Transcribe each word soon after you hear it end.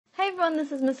everyone,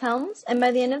 this is Ms. Helms, and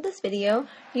by the end of this video,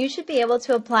 you should be able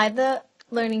to apply the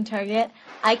learning target.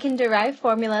 I can derive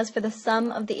formulas for the sum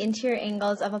of the interior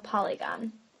angles of a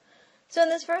polygon. So in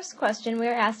this first question, we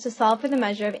are asked to solve for the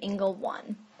measure of angle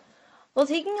 1. Well,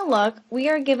 taking a look, we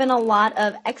are given a lot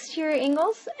of exterior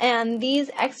angles, and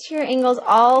these exterior angles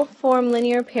all form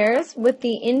linear pairs with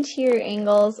the interior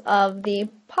angles of the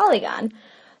polygon.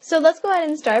 So let's go ahead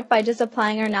and start by just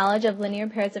applying our knowledge of linear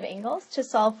pairs of angles to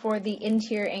solve for the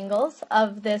interior angles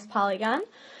of this polygon.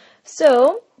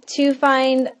 So to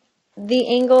find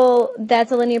the angle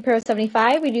that's a linear pair of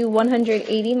 75, we do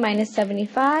 180 minus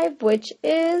 75, which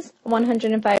is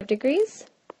 105 degrees.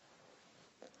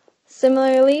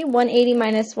 Similarly, 180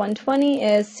 minus 120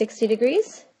 is 60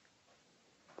 degrees.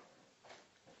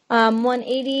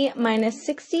 180 minus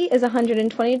 60 is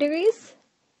 120 degrees.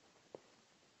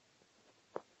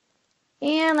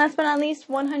 And last but not least,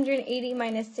 180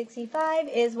 minus 65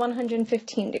 is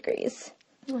 115 degrees.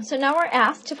 So now we're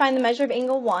asked to find the measure of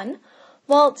angle 1.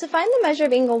 Well, to find the measure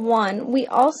of angle 1, we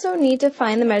also need to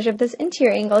find the measure of this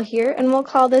interior angle here, and we'll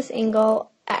call this angle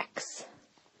x.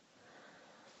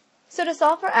 So to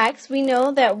solve for x, we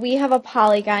know that we have a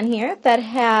polygon here that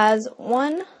has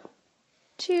 1,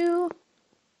 2,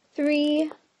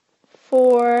 3,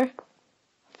 4,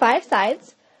 5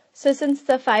 sides. So since it's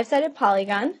a 5-sided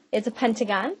polygon, it's a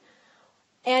pentagon.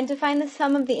 And to find the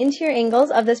sum of the interior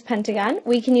angles of this pentagon,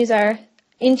 we can use our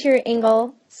interior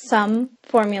angle sum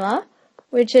formula,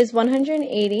 which is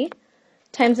 180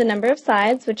 times the number of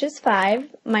sides, which is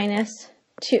 5, minus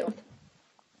 2.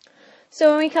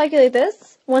 So when we calculate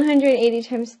this, 180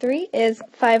 times 3 is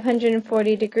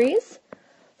 540 degrees.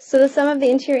 So the sum of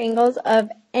the interior angles of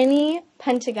any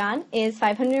pentagon is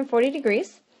 540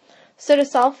 degrees. So to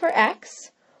solve for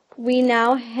x, we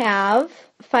now have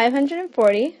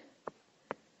 540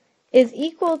 is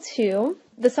equal to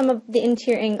the sum of the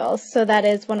interior angles. So that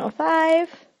is 105,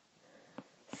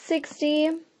 60,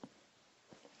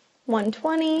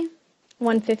 120,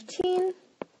 115,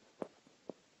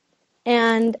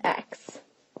 and x.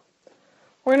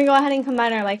 We're going to go ahead and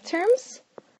combine our like terms.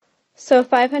 So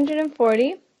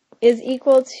 540 is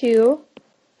equal to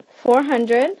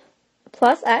 400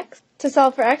 plus x. To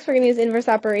solve for x, we're going to use inverse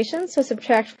operations, so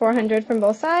subtract 400 from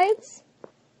both sides.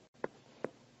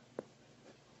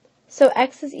 So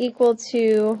x is equal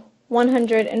to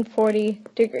 140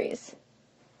 degrees.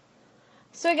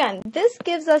 So again, this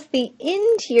gives us the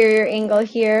interior angle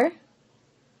here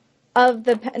of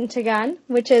the pentagon,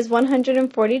 which is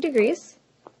 140 degrees.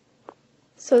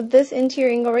 So this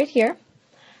interior angle right here.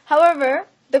 However,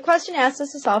 the question asks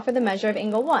us to solve for the measure of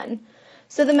angle 1.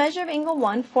 So the measure of angle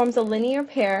 1 forms a linear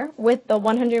pair with the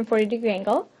 140 degree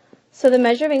angle. So the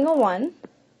measure of angle 1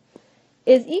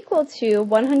 is equal to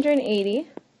 180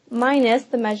 minus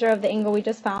the measure of the angle we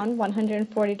just found,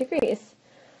 140 degrees.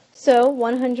 So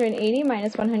 180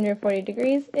 minus 140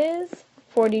 degrees is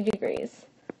 40 degrees.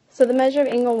 So the measure of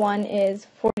angle 1 is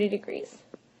 40 degrees.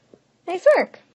 Nice work!